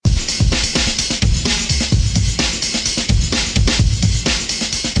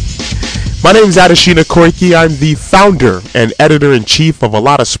My name is Adeshina Koike. I'm the founder and editor-in-chief of A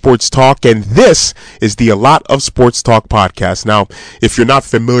Lot of Sports Talk, and this is the A Lot of Sports Talk podcast. Now, if you're not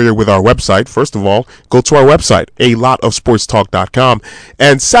familiar with our website, first of all, go to our website, alotofsportstalk.com.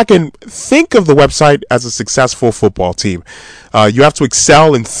 And second, think of the website as a successful football team. You have to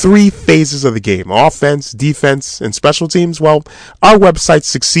excel in three phases of the game: offense, defense, and special teams. Well, our website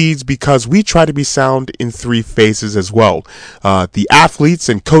succeeds because we try to be sound in three phases as well. The athletes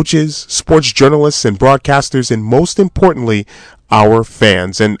and coaches, sports journalists and broadcasters, and most importantly, our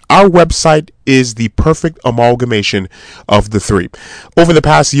fans. And our website is the perfect amalgamation of the three. Over the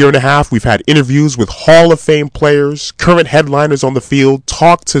past year and a half, we've had interviews with Hall of Fame players, current headliners on the field,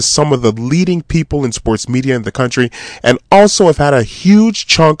 talked to some of the leading people in sports media in the country, and also have had a huge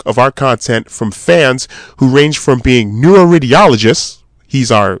chunk of our content from fans who range from being neuroradiologists — he's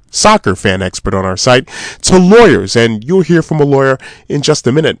our soccer fan expert on our site — to lawyers, and you'll hear from a lawyer in just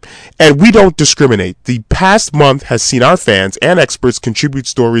a minute. And we don't discriminate. The past month has seen our fans and experts contribute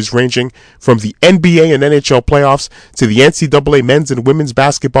stories ranging from the NBA and NHL playoffs to the NCAA men's and women's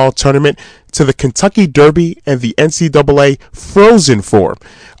basketball tournament to the Kentucky Derby and the NCAA Frozen Four.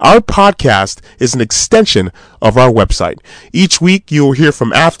 Our podcast is an extension of our website. Each week you'll hear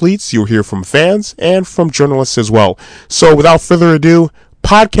from athletes, you'll hear from fans, and from journalists as well. So without further ado,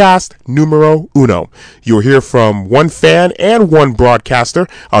 podcast numero uno. You'll hear from one fan and one broadcaster.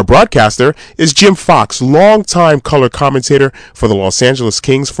 Our broadcaster is Jim Fox, longtime color commentator for the Los Angeles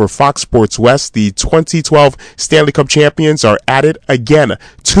Kings for Fox Sports West. The 2012 Stanley Cup champions are at it again,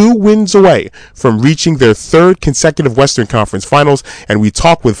 2 wins away from reaching their third consecutive Western Conference Finals, and we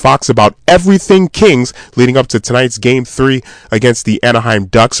talk with Fox about everything Kings leading up to tonight's Game 3 against the Anaheim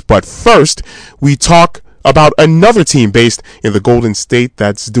Ducks. But first, we talk about another team based in the Golden State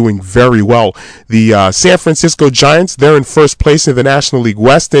that's doing very well. The San Francisco Giants, they're in first place in the National League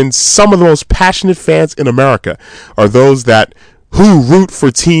West, and some of the most passionate fans in America are those who root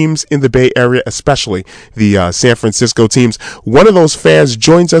for teams in the Bay Area, especially the San Francisco teams. One of those fans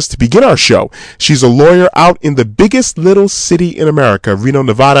joins us to begin our show. She's a lawyer out in the biggest little city in America, Reno,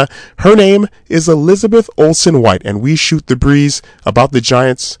 Nevada. Her name is Elizabeth Olsen White, and we shoot the breeze about the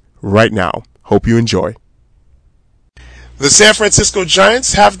Giants right now. Hope you enjoy. The San Francisco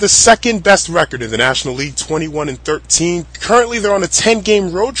Giants have the second best record in the National League, 21-13. Currently, they're on a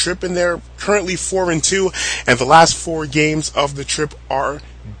 10-game road trip, and they're currently 4-2. And the last 4 games of the trip are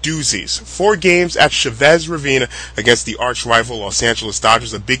doozies. 4 games at Chavez Ravine against the arch rival Los Angeles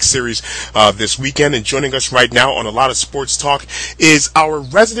Dodgers, a big series this weekend. And joining us right now on A Lot of Sports Talk is our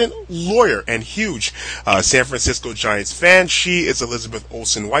resident lawyer and huge San Francisco Giants fan. She is Elizabeth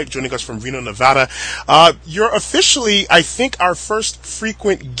Olsen White, joining us from Reno, Nevada. You're officially, I think, our first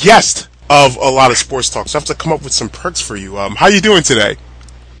frequent guest of A Lot of Sports Talk, so I have to come up with some perks for you. How are you doing today?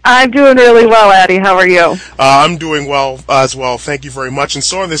 I'm doing really well, Addie. How are you? I'm doing well as well. Thank you very much. And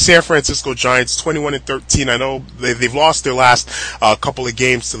so are the San Francisco Giants, 21-13. I know they've lost their last couple of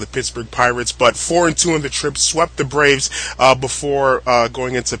games to the Pittsburgh Pirates, but 4-2 in the trip, swept the Braves before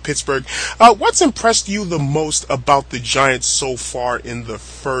going into Pittsburgh. What's impressed you the most about the Giants so far in the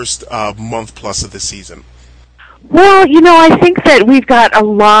first month plus of the season? Well, I think that we've got a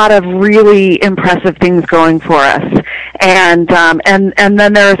lot of really impressive things going for us. And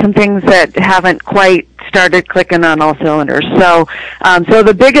then there are some things that haven't quite started clicking on all cylinders. So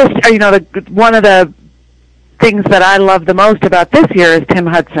the biggest, one of the things that I love the most about this year is Tim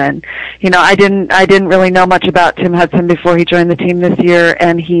Hudson. I didn't really know much about Tim Hudson before he joined the team this year,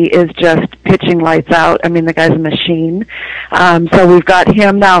 and he is just pitching lights out. I mean, the guy's a machine. So we've got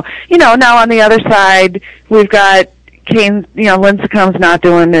him now. Now on the other side, we've got Kane. Lincecum's not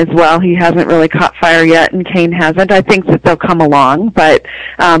doing as well. He hasn't really caught fire yet, and Kane hasn't. I think that they'll come along, but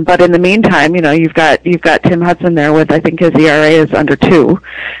in the meantime, you've got Tim Hudson there with, I think his ERA is under 2.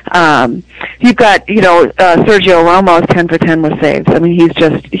 You've got Sergio Romo's 10 for 10 with saves. I mean,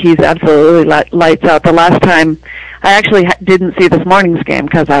 he's absolutely lights out. The last time, I actually didn't see this morning's game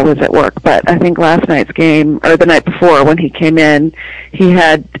because I was at work, but I think last night's game, or the night before when he came in, he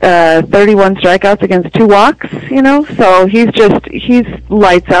had 31 strikeouts against 2 walks, so he's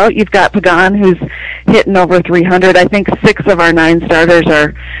lights out. You've got Pagan, who's hitting over 300. I think 6 of our 9 starters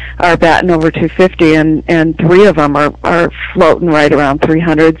are batting over 250, and 3 of them are floating right around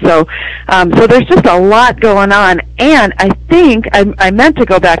 300. So there's just a lot going on, and I think I meant to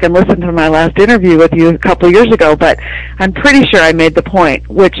go back and listen to my last interview with you a couple of years ago, but I'm pretty sure I made the point,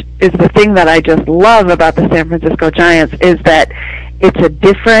 which is the thing that I just love about the San Francisco Giants, is that there's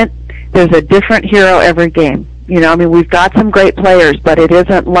a different hero every game. I mean, we've got some great players, but it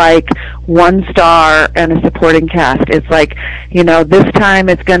isn't like one star and a supporting cast. It's like, this time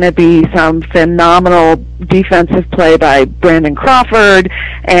it's going to be some phenomenal defensive play by Brandon Crawford,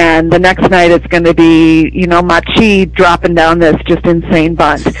 and the next night it's going to be, Machi dropping down this just insane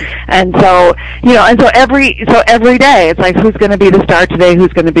bunt. And so, so every day it's like, who's going to be the star today,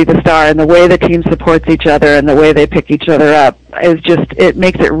 who's going to be the star, and the way the team supports each other and the way they pick each other up it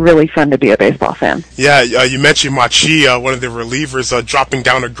makes it really fun to be a baseball fan. Yeah, you mentioned Machi, one of the relievers, dropping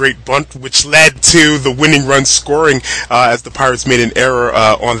down a great bunt, which led to the winning run scoring as the Pirates made an error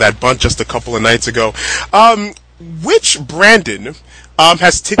on that bunt just a couple of nights ago. Which Brandon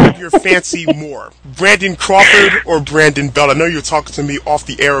has tickled your fancy more, Brandon Crawford or Brandon Belt? I know you were talking to me off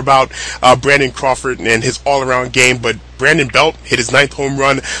the air about Brandon Crawford and his all-around game, but Brandon Belt hit his 9th home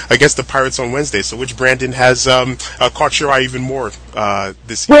run against the Pirates on Wednesday. So which Brandon has caught your eye even more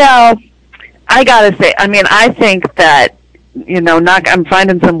this year? Well, I gotta say, I mean, I think that, I'm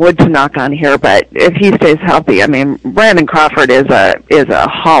finding some wood to knock on here, but if he stays healthy, I mean, Brandon Crawford is a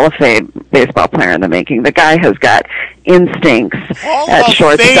Hall of Fame baseball player in the making. The guy has got instincts at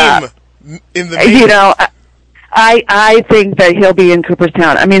shortstop. In the I think that he'll be in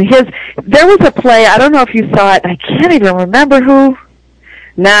Cooperstown. I mean, there was a play, I don't know if you saw it, I can't even remember who.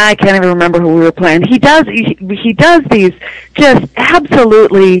 I can't even remember who we were playing. He does these just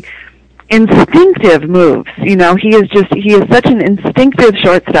absolutely instinctive moves. He is such an instinctive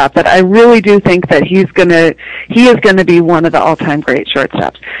shortstop that I really do think that he is going to be one of the all-time great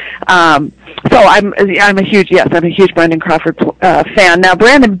shortstops. So I'm a huge Brandon Crawford fan. Now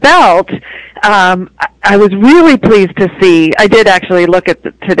Brandon Belt, I was really pleased to see. I did actually look at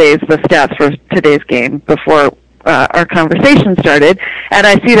the stats for today's game before our conversation started, and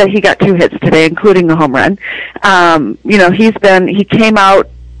I see that he got 2 hits today, including a home run. He came out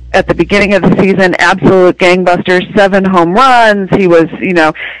at the beginning of the season, absolute gangbusters, 7 home runs. He was,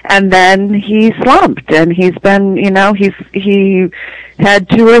 and then he slumped, and he's been, he had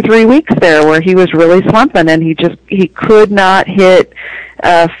 2 or 3 weeks there where he was really slumping, and he could not hit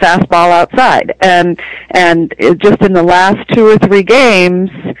a fastball outside. And just in the last 2 or 3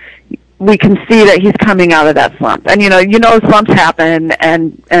 games, we can see that he's coming out of that slump. And slumps happen,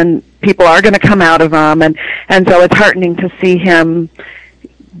 and people are going to come out of them, and so it's heartening to see him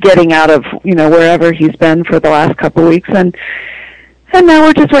getting out of wherever he's been for the last couple of weeks, and now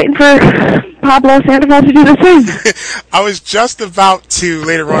we're just waiting for Pablo Sandoval to do the same. I was just about to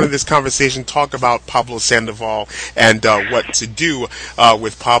later on in this conversation talk about Pablo Sandoval and what to do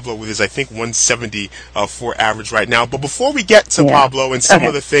with Pablo with his, I think, 174 average right now. But before we get to Pablo and some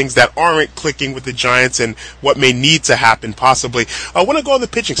of the things that aren't clicking with the Giants and what may need to happen possibly, I want to go on the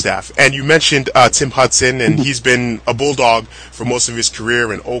pitching staff. And you mentioned Tim Hudson, and he's been a Bulldog for most of his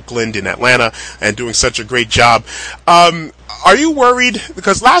career in Oakland, in Atlanta, and doing such a great job. Are you worried?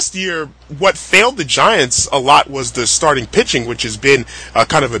 Because last year, what failed the Giants a lot was the starting pitching, which has been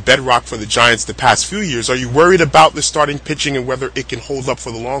kind of a bedrock for the Giants the past few years. Are you worried about the starting pitching and whether it can hold up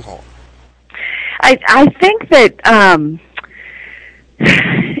for the long haul? I think that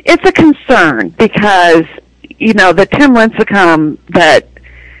it's a concern because, the Tim Lincecum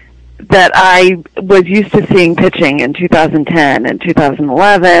that I was used to seeing pitching in 2010 and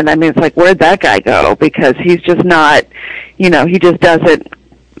 2011. I mean, it's like, where'd that guy go? Because he's just not, he just doesn't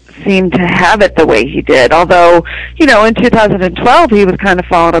seem to have it the way he did. Although, in 2012 he was kind of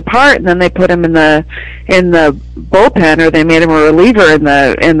falling apart, and then they put him in the bullpen, or they made him a reliever in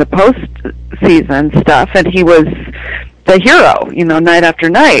the postseason stuff, and he was the hero, night after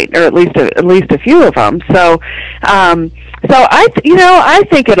night, or at least a few of them. So I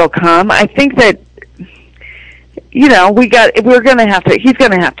think it'll come. I think that, he's going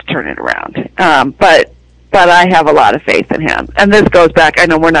to have to turn it around. But I have a lot of faith in him. And this goes back, I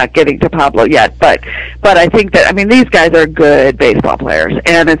know we're not getting to Pablo yet, but I think that, these guys are good baseball players,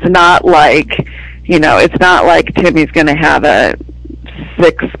 and it's not like Timmy's going to have a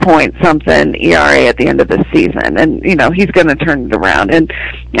 6 something ERA at the end of the season, and he's going to turn it around. And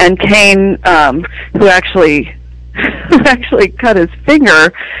Kane, who actually cut his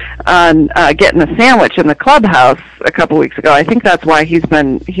finger on getting a sandwich in the clubhouse a couple weeks ago. I think that's why he's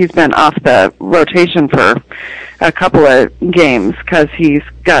been off the rotation for a couple of games, because he's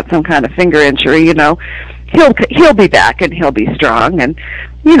got some kind of finger injury. He'll be back, and he'll be strong. And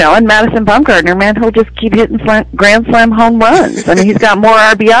and Madison Bumgarner, man, he'll just keep hitting grand slam home runs. He's got more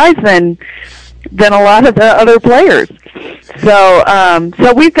RBIs than a lot of the other players.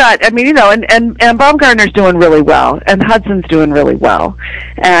 So we've got, I mean, you know, and Baumgartner's doing really well, and Hudson's doing really well,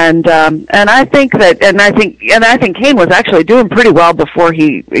 and I think Kane was actually doing pretty well before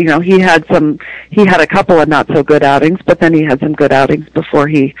he had a couple of not so good outings, but then he had some good outings before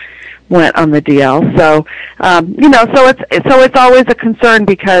he went on the DL. So, so it's always a concern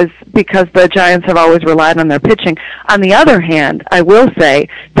because the Giants have always relied on their pitching. On the other hand, I will say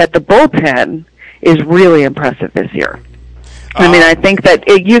that the bullpen is really impressive this year. I mean, I think that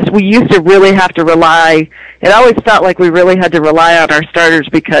we used to really have to rely. It always felt like we really had to rely on our starters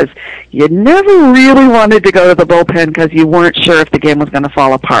because you never really wanted to go to the bullpen because you weren't sure if the game was going to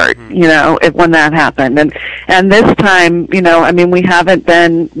fall apart. You know, when that happened, and this time, you know, I mean, we haven't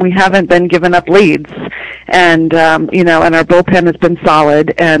been giving up leads, and you know, and our bullpen has been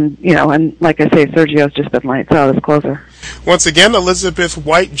solid, and you know, and like I say, Sergio's just been lights out as closer. Once again, Elizabeth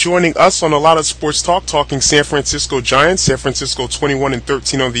White joining us on A Lot of Sports Talk, talking San Francisco Giants. San Francisco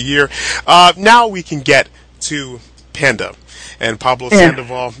 21-13 on the year. Now we can get to Panda and Pablo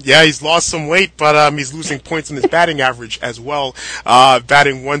Sandoval. Yeah, he's lost some weight, but he's losing points in his batting average as well.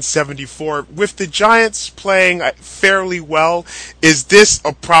 Batting 174. With the Giants playing fairly well, is this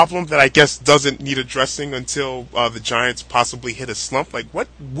a problem that I guess doesn't need addressing until the Giants possibly hit a slump? Like, what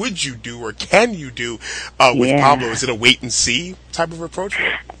would you do or can you do with Pablo? Is it a wait and see type of approach?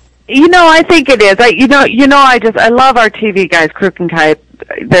 You know, I think it is. I love our TV guys, Kruk and Kuip.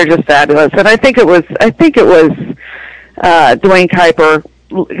 They're just fabulous. And I think it was Dwayne Kuiper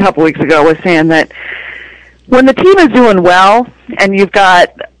a couple weeks ago was saying that when the team is doing well and you've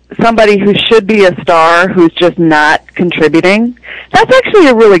got somebody who should be a star who's just not contributing, that's actually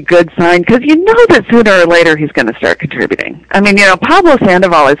a really good sign because you know that sooner or later he's going to start contributing. I mean, you know, Pablo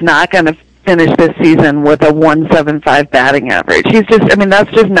Sandoval is not going to finish this season with a 175 batting average.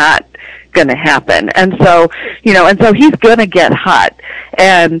 That's just not going to happen. And so, you know, he's going to get hot.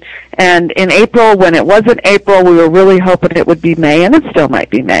 And in April, when it wasn't April, we were really hoping it would be May, and it still might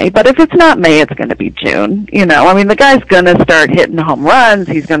be May. But if it's not May, it's going to be June. You know, I mean, the guy's going to start hitting home runs.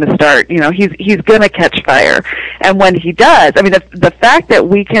 He's going to start, you know, he's going to catch fire. And when he does, I mean, the fact that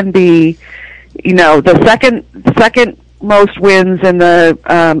we can be, you know, the second most wins in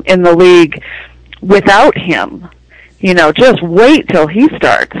the league without him, you know, just wait till he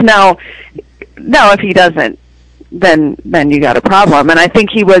starts. Now if he doesn't, then you got a problem. And I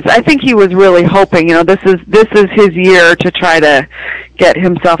think he was really hoping, you know, this is his year to try to get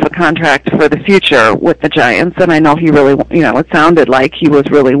himself a contract for the future with the Giants. And I know he really, you know, it sounded like he was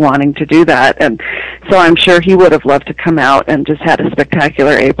really wanting to do that. And so I'm sure he would have loved to come out and just had a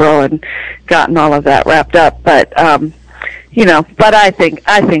spectacular April and gotten all of that wrapped up. But you know, but I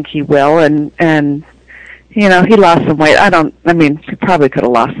think he will, and you know, he lost some weight. He probably could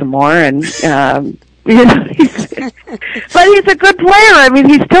have lost some more, and you know, but he's a good player. I mean,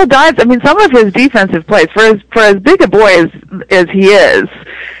 he still dives. I mean, some of his defensive plays, for as big a boy as he is,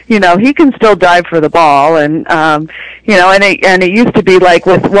 you know, he can still dive for the ball, and you know, and it used to be like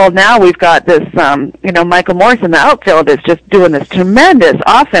now we've got this, you know, Michael Morse in the outfield is just doing this tremendous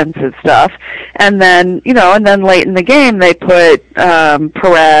offensive stuff, and then, you know, late in the game they put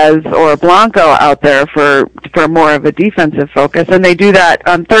Perez or Blanco out there for more of a defensive focus, and they do that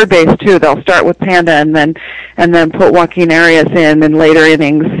on third base too. They'll start with Panda and then put Joaquin Arias in later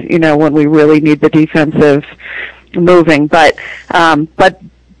innings, you know, when we really need the defensive moving, but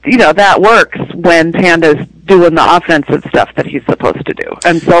you know, that works when Panda's doing the offensive stuff that he's supposed to do.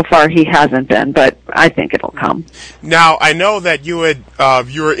 And so far he hasn't been, but I think it'll come. Now, I know that you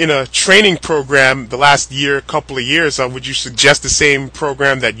were in a training program the last couple of years. Would you suggest the same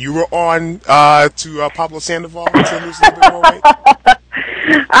program that you were on to Pablo Sandoval to lose a little bit more weight?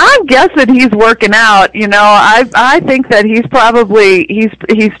 I'm guessing he's working out. You know, I think that he's probably he's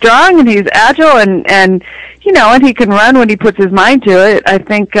strong and he's agile and you know, and he can run when he puts his mind to it. I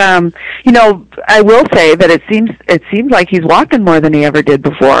think you know, I will say that it seems like he's walking more than he ever did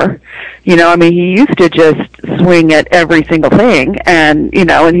before. You know, I mean, he used to just swing at every single thing, and you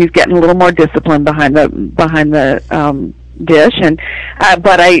know, and he's getting a little more disciplined behind the dish. And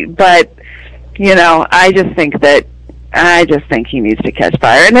but you know, I just think he needs to catch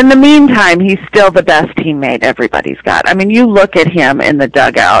fire. And in the meantime, he's still the best teammate everybody's got. I mean, you look at him in the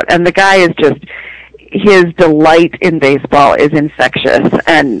dugout, and the guy is just, his delight in baseball is infectious.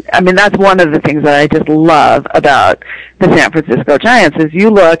 And I mean, that's one of the things that I just love about the San Francisco Giants is you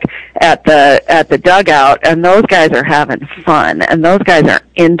look at the dugout and those guys are having fun and those guys are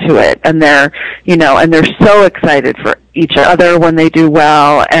into it and they're so excited for each other when they do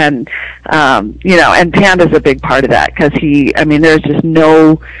well. And and Panda's a big part of that because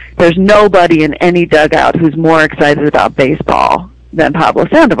there's nobody in any dugout who's more excited about baseball than Pablo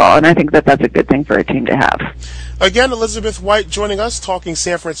Sandoval, and I think that that's a good thing for a team to have. Again, Elizabeth White joining us, talking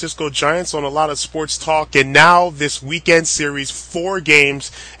San Francisco Giants on a lot of sports talk, and now this weekend series, 4 games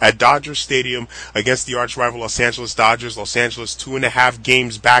at Dodger Stadium against the arch rival Los Angeles Dodgers. Los Angeles 2.5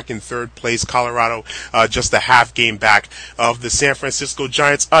 games back in third place. Colorado just a half game back of the San Francisco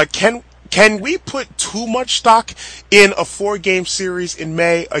Giants. Can we put too much stock in a 4-game series in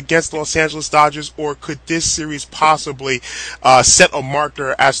May against the Los Angeles Dodgers, or could this series possibly set a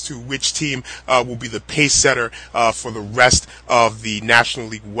marker as to which team will be the pace setter for the rest of the National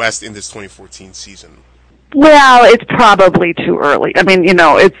League West in this 2014 season? Well, it's probably too early. I mean,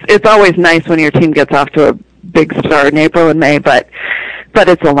 it's always nice when your team gets off to a big start in April and May, but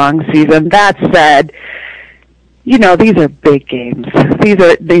it's a long season. That said, these are big games. This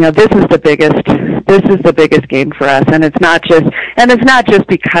is the biggest game for us, and it's not just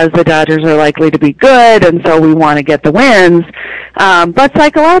because the Dodgers are likely to be good, and so we want to get the wins, but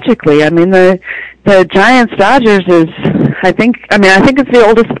psychologically, I mean, the Giants Dodgers is, I think it's the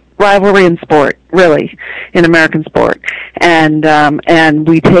oldest rivalry in sport, really, in American sport, and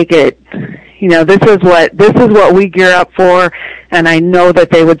we take it. This is what we gear up for, and I know that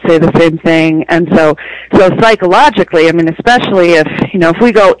they would say the same thing. And so psychologically, I mean, especially if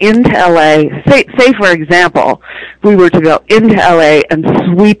we go into LA, say for example, we were to go into LA and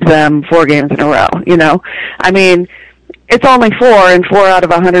sweep them 4 games in a row, I mean, it's only 4, and 4 out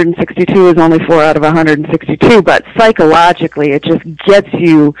of 162 is only 4 out of 162, but psychologically it just gets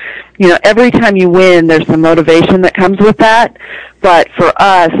you, every time you win, there's some motivation that comes with that. But for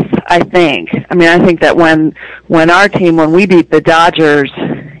us, I think that when we beat the Dodgers,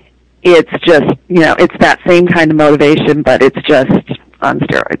 it's just, it's that same kind of motivation, but it's just on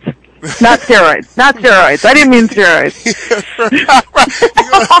steroids. Not steroids. I didn't mean steroids.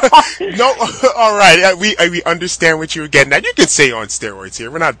 No, all right. We understand what you were getting at. You can say on steroids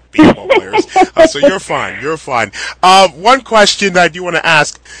here. We're not baseball players, so you're fine. You're fine. One question that I do want to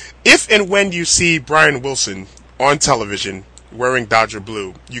ask: if and when you see Brian Wilson on television wearing Dodger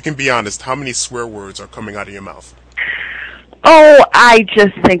blue, you can be honest. How many swear words are coming out of your mouth? Oh, I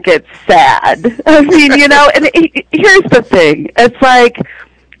just think it's sad. I mean, and here's the thing. It's like,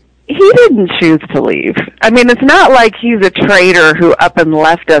 he didn't choose to leave. I mean, it's not like he's a traitor who up and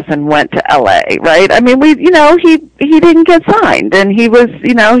left us and went to LA, right? I mean, he didn't get signed, and he was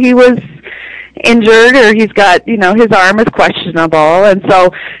injured, or he's got, his arm is questionable, and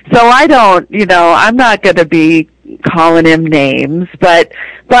so I don't, I'm not going to be calling him names, but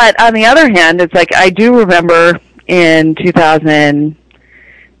on the other hand, it's like, I do remember in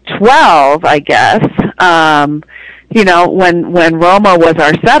 2012, I guess, when Roma was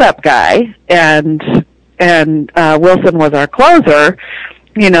our setup guy and Wilson was our closer,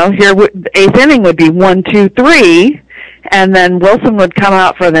 here 8th inning would be 1, 2, 3, and then Wilson would come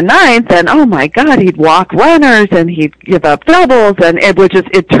out for the 9th, and oh my God, he'd walk runners and he'd give up doubles, and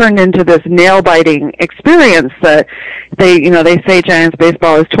it turned into this nail biting experience that they say Giants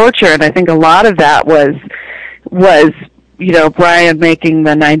baseball is torture, and I think a lot of that was Brian making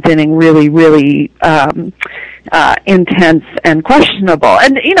the 9th inning really, really intense and questionable,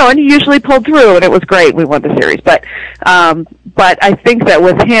 and and he usually pulled through, and it was great. We won the series, but I think that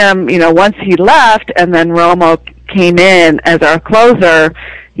with him, once he left, and then Romo came in as our closer,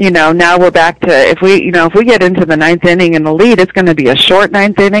 now we're back to, if we get into the 9th inning in the lead, it's going to be a short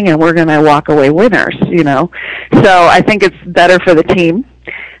 9th inning, and we're going to walk away winners. So I think it's better for the team,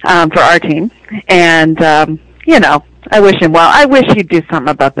 for our team, and I wish him well. I wish he'd do something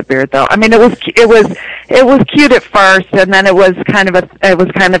about the beard, though. I mean, it was cute at first, and then it was kind of a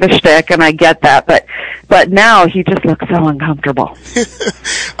shtick, and I get that. But now he just looks so uncomfortable.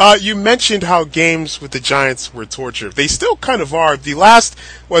 You mentioned how games with the Giants were torture. They still kind of are. The last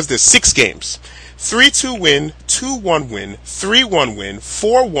was the 6 games. 3-2 win, 2-1 win, 3-1 win,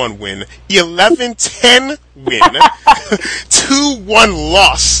 4-1 win, 11-10 win, 2-1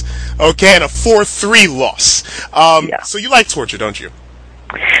 loss, okay, and a 4-3 loss. Yeah. So you like torture, don't you?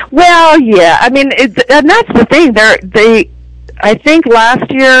 Well, yeah. I mean, and that's the thing. I think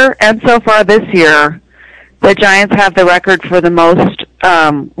last year and so far this year, the Giants have the record for the most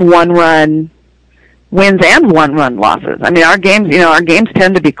one-run wins and 1-run losses. I mean, our games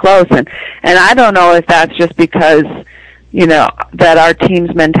tend to be close, and I don't know if that's just because, that our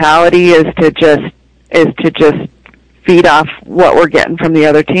team's mentality is to just feed off what we're getting from the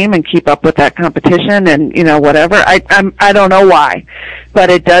other team and keep up with that competition and, whatever. I don't know why, but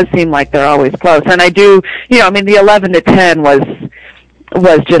it does seem like they're always close. And I do, the 11-10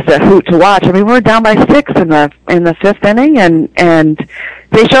 was just a hoot to watch. I mean, we were down by 6 in the fifth inning, and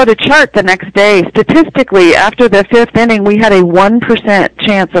they showed a chart the next day. Statistically, after the fifth inning, we had a 1%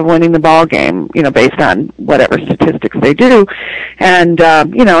 chance of winning the ball game, based on whatever statistics they do, and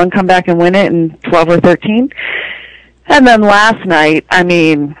and come back and win it in 12 or 13. And then last night, I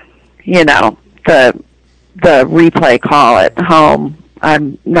mean, the replay call at home,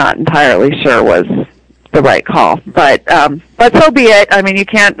 I'm not entirely sure was the right call, but so be it. I mean,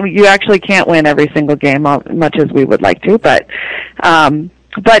 you actually can't win every single game as much as we would like to, but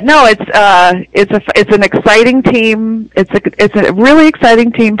no, it's an exciting team. It's a really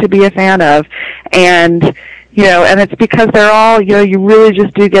exciting team to be a fan of, and and it's because they're all, you really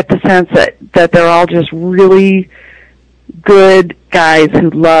just do get the sense that they're all just really good guys who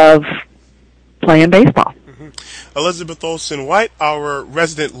love playing baseball. Elizabeth Olsen White, our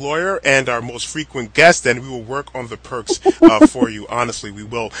resident lawyer and our most frequent guest, and we will work on the perks for you. Honestly, we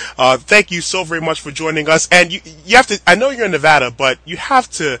will. Thank you so very much for joining us. And you have to, I know you're in Nevada, but you have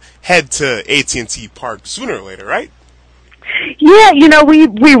to head to AT&T Park sooner or later, right? Yeah, we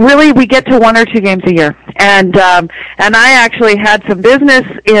get to 1 or 2 games a year, and I actually had some business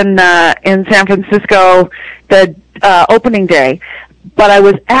in San Francisco the opening day, but I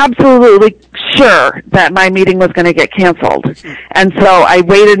was absolutely sure that my meeting was going to get canceled, and so I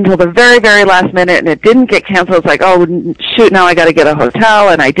waited until the very, very last minute, and it didn't get canceled. It's like, oh shoot, now I got to get a hotel,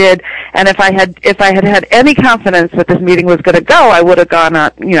 and I did. And if I had any confidence that this meeting was going to go, I would have gone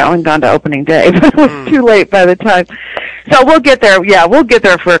and gone to opening day, but it was too late by the time. So we'll get there. Yeah, we'll get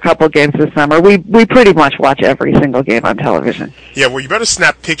there for a couple of games this summer. We pretty much watch every single game on television. Yeah, well, you better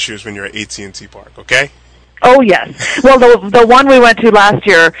snap pictures when you're at AT&T Park, okay? Oh, yes. Well, the one we went to last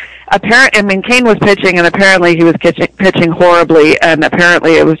year, Kane was pitching, and apparently he was pitching horribly, and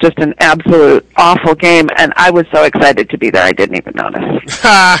apparently it was just an absolute awful game, and I was so excited to be there, I didn't even notice.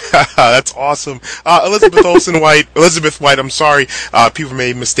 That's awesome. Elizabeth White, I'm sorry, people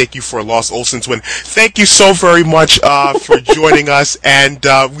may mistake you for a Lost Olsen twin. Thank you so very much for joining us, and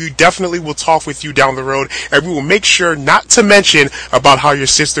we definitely will talk with you down the road, and we will make sure not to mention about how your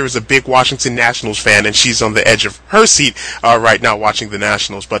sister is a big Washington Nationals fan, and she's on the edge of her seat right now watching the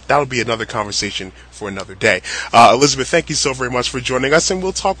Nationals, but that'll be another conversation for another day. Elizabeth, thank you so very much for joining us, and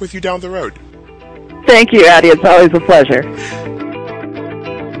we'll talk with you down the road. Thank you, Addie. It's always a pleasure.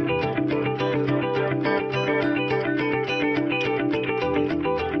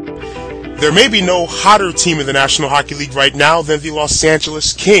 There may be no hotter team in the National Hockey League right now than the Los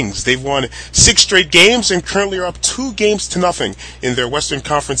Angeles Kings. They've won 6 straight games and currently are up 2-0 in their Western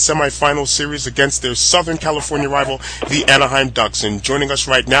Conference semifinal series against their Southern California rival, the Anaheim Ducks. And joining us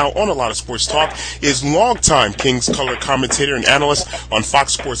right now on A Lot of Sports Talk is longtime Kings color commentator and analyst on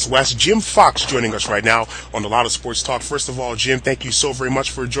Fox Sports West, Jim Fox, joining us right now on A Lot of Sports Talk. First of all, Jim, thank you so very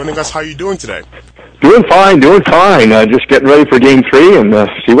much for joining us. How are you doing today? Doing fine. Just getting ready for Game 3 and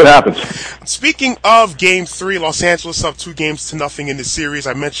see what happens. Speaking of Game 3, Los Angeles up 2-0 in the series.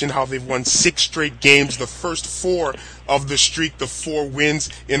 I mentioned how they've won 6 straight games, the first 4 of the streak, the 4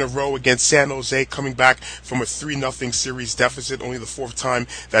 wins in a row against San Jose, coming back from a 3-0 series deficit, only the 4th time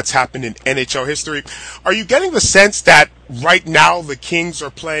that's happened in NHL history. Are you getting the sense that right now the Kings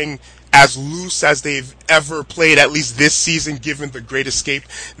are playing as loose as they've ever played, at least this season, given the great escape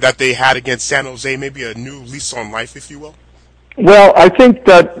that they had against San Jose, maybe a new lease on life, if you will? Well, I think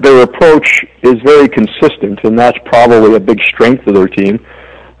that their approach is very consistent, and that's probably a big strength of their team.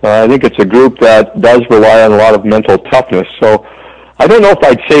 I think it's a group that does rely on a lot of mental toughness. So I don't know if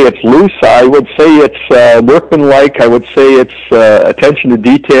I'd say it's loose. I would say it's workmanlike. I would say it's attention to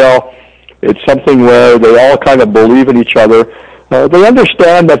detail. It's something where they all kind of believe in each other. They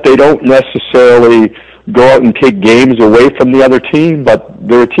understand that they don't necessarily go out and take games away from the other team, but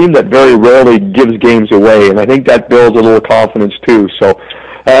they're a team that very rarely gives games away, and I think that builds a little confidence too. So,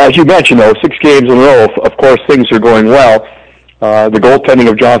 as you mentioned, though, 6 games in a row, of course, things are going well. The goaltending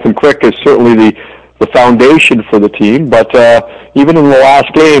of Jonathan Quick is certainly the foundation for the team, but even in the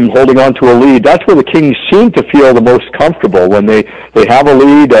last game, holding on to a lead, that's where the Kings seem to feel the most comfortable. When they have a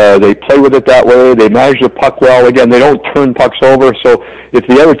lead, they play with it that way. They manage the puck well. Again, they don't turn pucks over. So if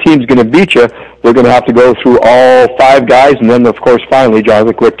the other team's going to beat you, they're going to have to go through all five guys, and then, of course, finally,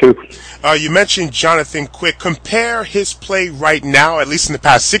 Jonathan Quick, too. You mentioned Jonathan Quick. Compare his play right now, at least in the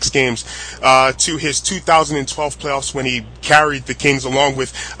past 6 games, to his 2012 playoffs when he carried the Kings along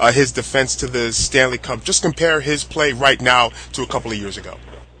with his defense to the Stanley Cup. Just compare his play right now to a couple of years ago.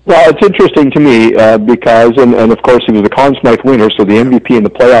 Well, it's interesting to me because, and of course, he was the Conn Smythe winner, so the MVP in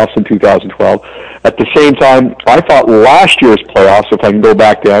the playoffs in 2012. At the same time, I thought last year's playoffs, if I can go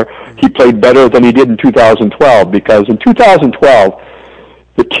back there, he played better than he did in 2012, because in 2012,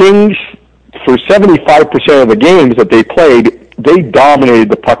 the Kings, for 75% of the games that they played, they dominated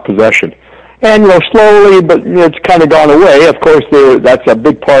the puck possession. And, slowly, but it's kind of gone away. Of course, that's a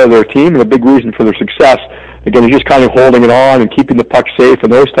big part of their team and a big reason for their success. Again, he's just kind of holding it on and keeping the puck safe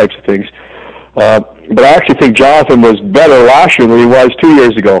and those types of things. But I actually think Jonathan was better last year than he was 2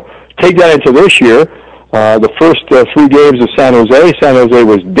 years ago. Take that into this year. The first 3 games of San Jose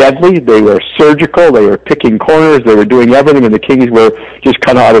was deadly. They were surgical. They were picking corners. They were doing everything, and the Kings were just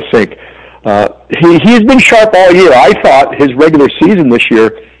kind of out of sync. He's been sharp all year. I thought his regular season this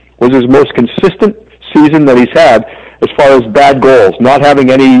year was his most consistent season that he's had as far as bad goals, not having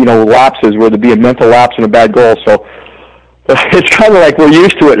any lapses where there'd be a mental lapse and a bad goal. So it's kind of like we're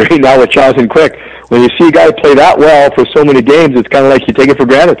used to it right now with Jonathan Quick. When you see a guy play that well for so many games, it's kind of like you take it for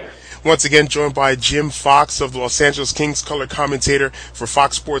granted. Once again, joined by Jim Fox of the Los Angeles Kings, color commentator for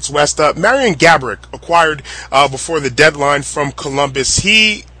Fox Sports West. Marian Gaborik, acquired before the deadline from Columbus.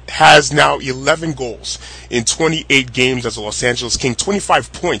 He has now 11 goals in 28 games as a Los Angeles King,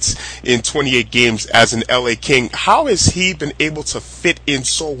 25 points in 28 games as an LA King. How has he been able to fit in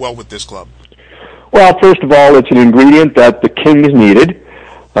so well with this club? Well, first of all, it's an ingredient that the Kings needed.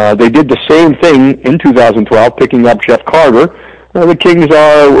 They did the same thing in 2012, picking up Jeff Carter. The Kings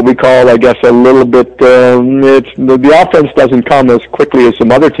are what we call, I guess, a little bit, the offense doesn't come as quickly as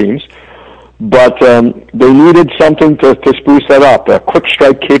some other teams. But they needed something to spruce that up, a quick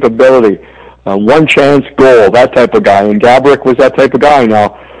strike capability, one-chance goal, that type of guy. And Gaborik was that type of guy.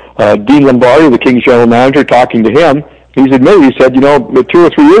 Now, Dean Lombardi, the Kings general manager, talking to him, he's admitted, he said, 2 or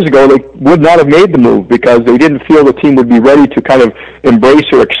 3 years ago, they would not have made the move because they didn't feel the team would be ready to kind of embrace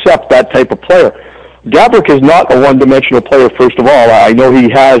or accept that type of player. Gaborik is not a one-dimensional player, first of all. I know he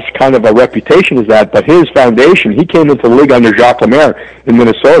has kind of a reputation as that, but his foundation, he came into the league under Jacques Lemaire in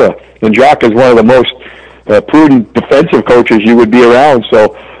Minnesota. And Jacques is one of the most prudent defensive coaches you would be around.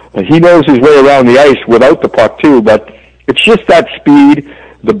 So he knows his way around the ice without the puck, too. But it's just that speed,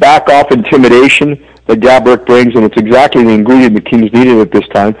 the back-off intimidation that Gaborik brings, and it's exactly the ingredient the Kings needed at this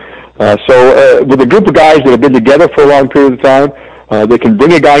time. So with a group of guys that have been together for a long period of time, they can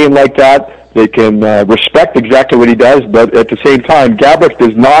bring a guy in like that. They can respect exactly what he does, but at the same time, Gaborik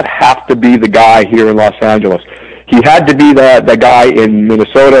does not have to be the guy here in Los Angeles. He had to be the guy in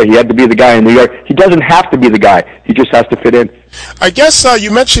Minnesota. He had to be the guy in New York. He doesn't have to be the guy. He just has to fit in. I guess you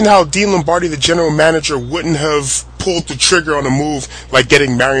mentioned how Dean Lombardi, the general manager, wouldn't have pulled the trigger on a move like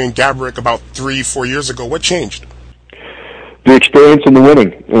getting Marian Gaborik about 3-4 years ago. What changed? The experience and the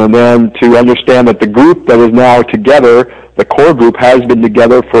winning. And then to understand that the group that is now together, the core group, has been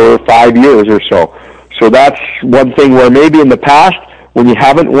together for 5 years or so. So that's one thing where maybe in the past, when you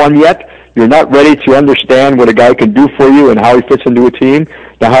haven't won yet, you're not ready to understand what a guy can do for you and how he fits into a team.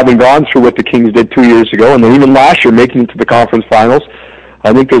 Now, having gone through what the Kings did 2 years ago, and then even last year making it to the conference finals,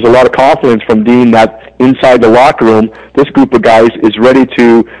 I think there's a lot of confidence from Dean that inside the locker room, this group of guys is ready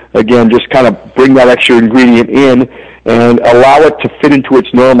to, again, just kind of bring that extra ingredient in and allow it to fit into its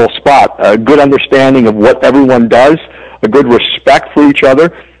normal spot. A good understanding of what everyone does, a good respect for each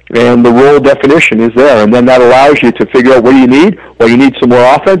other, and the role definition is there. And then that allows you to figure out what do you need. Well, you need some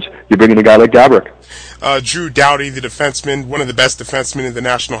more offense. You bring in a guy like Gaborik. Drew Doughty, the defenseman, one of the best defensemen in the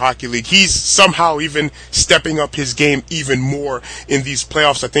National Hockey League. He's somehow even stepping up his game even more in these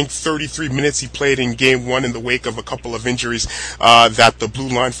playoffs. I think 33 minutes he played in Game 1 in the wake of a couple of injuries that the blue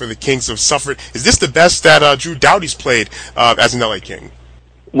line for the Kings have suffered. Is this the best that Drew Doughty's played as an LA King?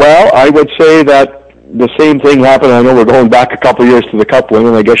 Well, I would say that the same thing happened. I know we're going back a couple of years to the Cup win,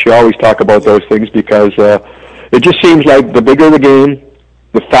 and I guess you always talk about those things because it just seems like the bigger the game,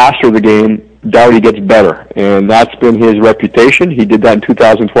 the faster the game, Doughty gets better, and that's been his reputation. He did that in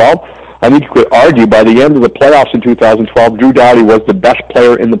 2012. I think you could argue by the end of the playoffs in 2012, Drew Doughty was the best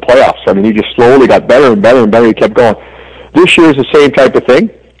player in the playoffs. I mean, he just slowly got better and better and better. He kept going. This year is the same type of thing.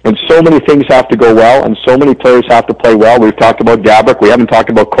 And so many things have to go well, and so many players have to play well. We've talked about Gabrick. We haven't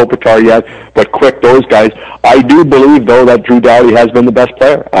talked about Kopitar yet, but Quick, those guys. I do believe, though, that Drew Doughty has been the best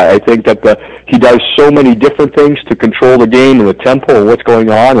player. I think that he does so many different things to control the game and the tempo and what's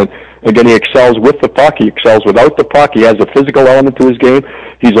going on. And again, he excels with the puck. He excels without the puck. He has a physical element to his game.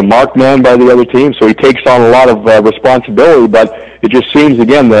 He's a marked man by the other team, so he takes on a lot of responsibility. But it just seems,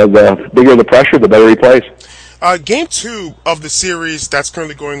 again, the bigger the pressure, the better he plays. Game 2 of the series that's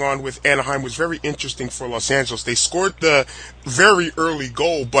currently going on with Anaheim was very interesting for Los Angeles. They scored the very early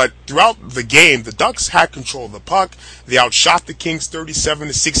goal, but throughout the game, the Ducks had control of the puck. They outshot the Kings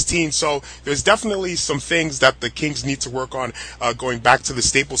 37-16, so there's definitely some things that the Kings need to work on going back to the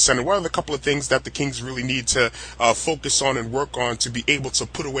Staples Center. What are the couple of things that the Kings really need to focus on and work on to be able to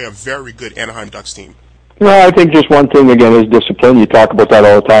put away a very good Anaheim Ducks team? Well, I think just one thing, again, is discipline. You talk about that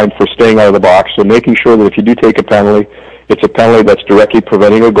all the time for staying out of the box. So making sure that if you do take a penalty, it's a penalty that's directly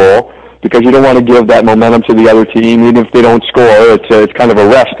preventing a goal, because you don't want to give that momentum to the other team. Even if they don't score, it's kind of a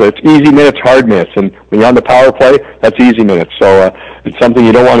rest. It's easy minutes, hard minutes. And when you're on the power play, that's easy minutes. So it's something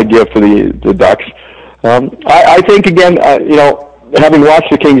you don't want to give to the Ducks. I think, again, having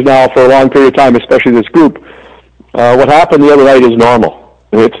watched the Kings now for a long period of time, especially this group, what happened the other night is normal.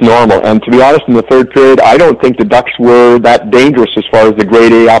 It's normal. And to be honest, in the third period, I don't think the Ducks were that dangerous as far as the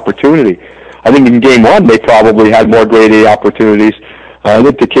grade A opportunity. I think in Game 1, they probably had more grade A opportunities. I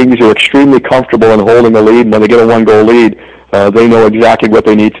think the Kings are extremely comfortable in holding a lead. And when they get a one-goal lead, they know exactly what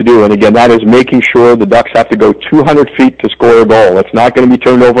they need to do. And again, that is making sure the Ducks have to go 200 feet to score a goal. It's not going to be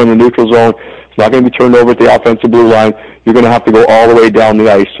turned over in the neutral zone. It's not going to be turned over at the offensive blue line. You're going to have to go all the way down the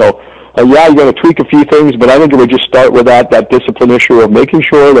ice. So, you're going to tweak a few things, but I think it would just start with that discipline issue of making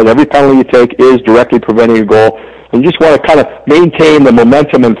sure that every penalty you take is directly preventing a goal. And you just want to kind of maintain the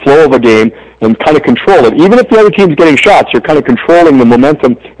momentum and flow of a game and kind of control it. Even if the other team's getting shots, you're kind of controlling the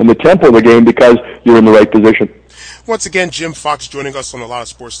momentum and the tempo of the game because you're in the right position. Once again, Jim Fox joining us on a lot of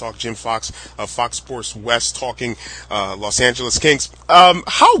sports talk. Jim Fox of Fox Sports West talking Los Angeles Kings.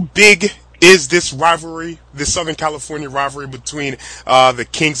 How big is this rivalry, this Southern California rivalry between the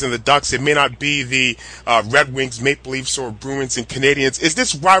Kings and the Ducks? It may not be the Red Wings, Maple Leafs, or Bruins and Canadiens. Is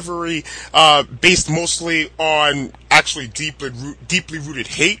this rivalry based mostly on actually deeply rooted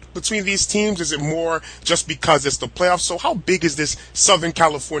hate between these teams? Is it more just because it's the playoffs? So how big is this Southern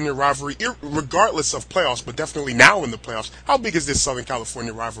California rivalry, regardless of playoffs, but definitely now in the playoffs? How big is this Southern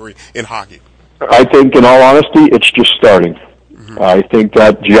California rivalry in hockey? I think, in all honesty, it's just starting. I think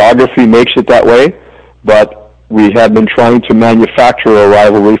that geography makes it that way, but we have been trying to manufacture a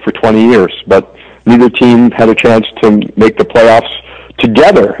rivalry for 20 years, but neither team had a chance to make the playoffs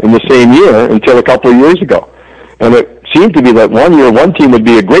together in the same year until a couple of years ago. And it seemed to be that one year one team would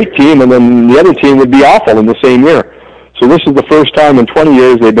be a great team and then the other team would be awful in the same year. So this is the first time in 20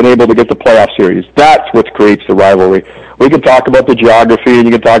 years they've been able to get the playoff series. That's what creates the rivalry. We can talk about the geography, and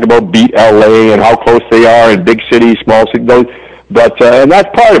you can talk about beat LA and how close they are in big cities, small cities, but and that's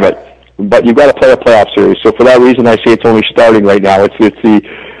part of it. But you've got to play a playoff series. So for that reason, I say it's only starting right now. It's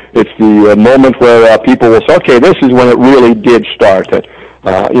the moment where people will say, okay, this is when it really did start.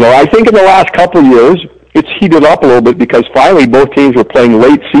 I think in the last couple of years, it's heated up a little bit because finally both teams were playing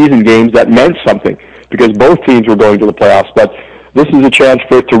late season games that meant something because both teams were going to the playoffs. But this is a chance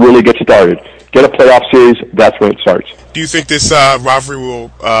for it to really get started. Get a playoff series, that's when it starts. Do you think this rivalry will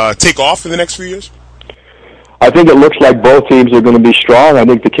take off in the next few years? I think it looks like both teams are going to be strong. I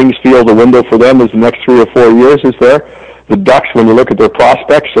think the Kings feel the window for them is the next 3 or 4 years is there. The Ducks, when you look at their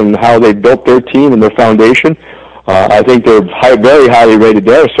prospects and how they built their team and their foundation, I think they're very highly rated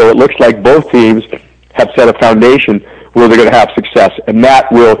there. So it looks like both teams have set a foundation where they're going to have success, and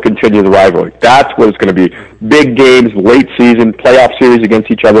that will continue the rivalry. That's what it's going to be. Big games, late season, playoff series against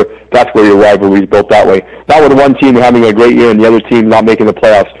each other. That's where your rivalry is built that way. Not with one team having a great year and the other team not making the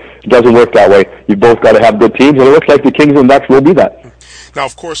playoffs. It doesn't work that way. You've both got to have good teams, and it looks like the Kings and Ducks will be that. Now,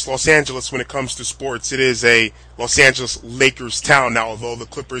 of course, Los Angeles, when it comes to sports, it is a Los Angeles Lakers town now, although the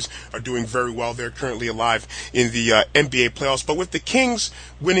Clippers are doing very well. They're currently alive in the NBA playoffs. But with the Kings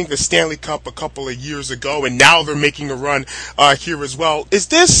winning the Stanley Cup a couple of years ago, and now they're making a run here as well, is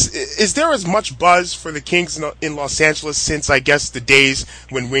there as much buzz for the Kings in Los Angeles since, I guess, the days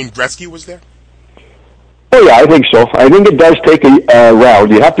when Wayne Gretzky was there? Oh, yeah, I think so. I think it does take a round.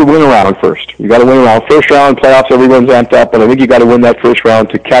 You have to win a round first. You got to win a round. First round, playoffs, everyone's amped up, and I think you got to win that first round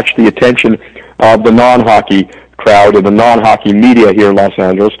to catch the attention of the non-hockey crowd and the non-hockey media here in Los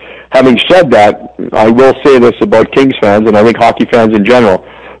Angeles. Having said that, I will say this about Kings fans, and I think hockey fans in general.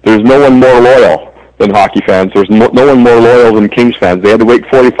 There's no one more loyal than hockey fans. There's no one more loyal than Kings fans. They had to wait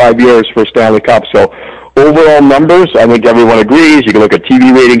 45 years for a Stanley Cup, so overall numbers, I think everyone agrees. You can look at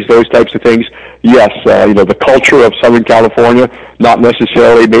TV ratings, those types of things. Yes, the culture of Southern California, not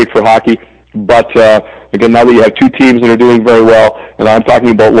necessarily made for hockey, but again, now that you have two teams that are doing very well, and I'm talking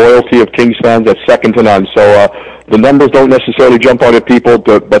about loyalty of Kings fans, that's second to none. So the numbers don't necessarily jump out at people,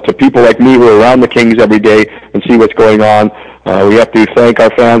 but to people like me who are around the Kings every day and see what's going on, we have to thank our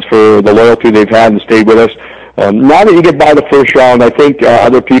fans for the loyalty they've had and stayed with us. Now that you get by the first round, I think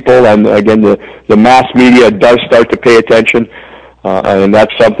other people, and again, the mass media does start to pay attention. And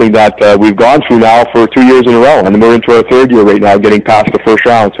that's something that we've gone through now for 2 years in a row, and we're into our third year right now, getting past the first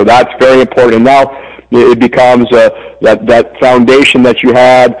round. So that's very important. And now it becomes that foundation that you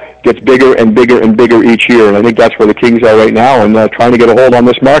had gets bigger and bigger and bigger each year. And I think that's where the Kings are right now, and trying to get a hold on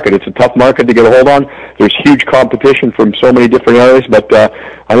this market. It's a tough market to get a hold on. There's huge competition from so many different areas, but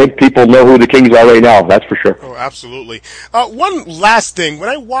I think people know who the Kings are right now. That's for sure. Oh, absolutely. One last thing. When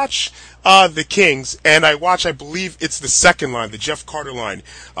I watch the Kings, and I believe it's the second line, the Jeff Carter line,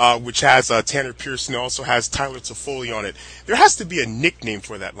 which has Tanner Pearson, also has Tyler Toffoli on it. There has to be a nickname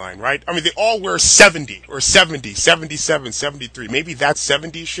for that line, right? I mean, they all wear 70 or 70, 77, 73. Maybe that's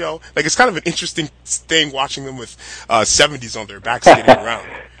 70 show. Like, it's kind of an interesting thing watching them with 70s on their back skating around.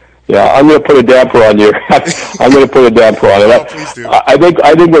 Yeah, I'm going to put a damper on you. I'm going to put a damper on it. Oh, please do. I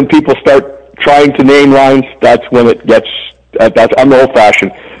think when people start trying to name lines, that's when it gets. I'm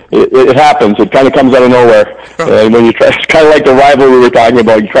old-fashioned. It happens. It kind of comes out of nowhere. And when you try, it's kind of like the rivalry we were talking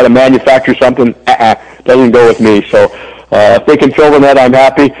about. You try to manufacture something, doesn't go with me. So if they can fill the net, I'm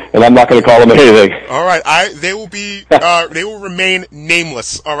happy, and I'm not going to call them anything. All right, they will remain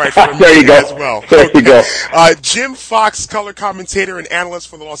nameless. All right, for there me you go. as well. There you go. Jim Fox, color commentator and analyst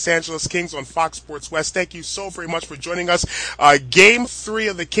for the Los Angeles Kings on Fox Sports West. Thank you so very much for joining us. Game 3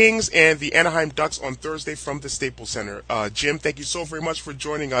 of the Kings and the Anaheim Ducks on Thursday from the Staples Center. Jim, thank you so very much for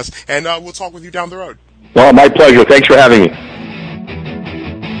joining us, and we'll talk with you down the road. Well, my pleasure. Thanks for having me.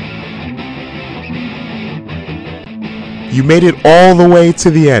 You made it all the way to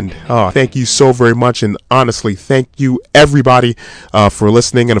the end. Oh, thank you so very much. And honestly, thank you everybody for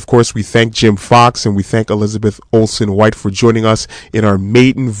listening. And of course, we thank Jim Fox and we thank Elizabeth Olsen White for joining us in our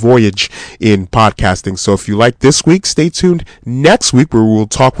maiden voyage in podcasting. So if you like this week, stay tuned next week where we'll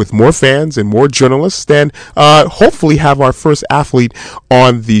talk with more fans and more journalists and hopefully have our first athlete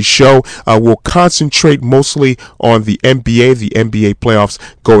on the show. We'll concentrate mostly on the NBA playoffs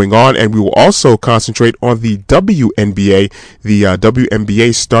going on. And we will also concentrate on the WNBA. The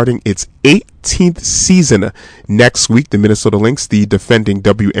WNBA starting its 18th season next week. The Minnesota Lynx, the defending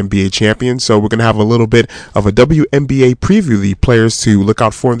WNBA champions. So we're going to have a little bit of a WNBA preview, the players to look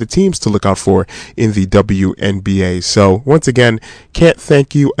out for and the teams to look out for in the WNBA. So once again, can't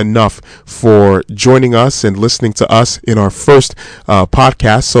thank you enough for joining us and listening to us in our first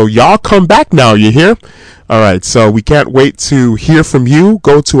podcast. So y'all come back now, you hear? All right, so we can't wait to hear from you.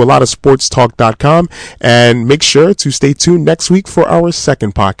 Go to alotofsportstalk.com and make sure to stay tuned next week for our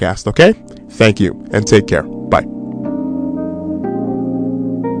second podcast, okay? Thank you, and take care.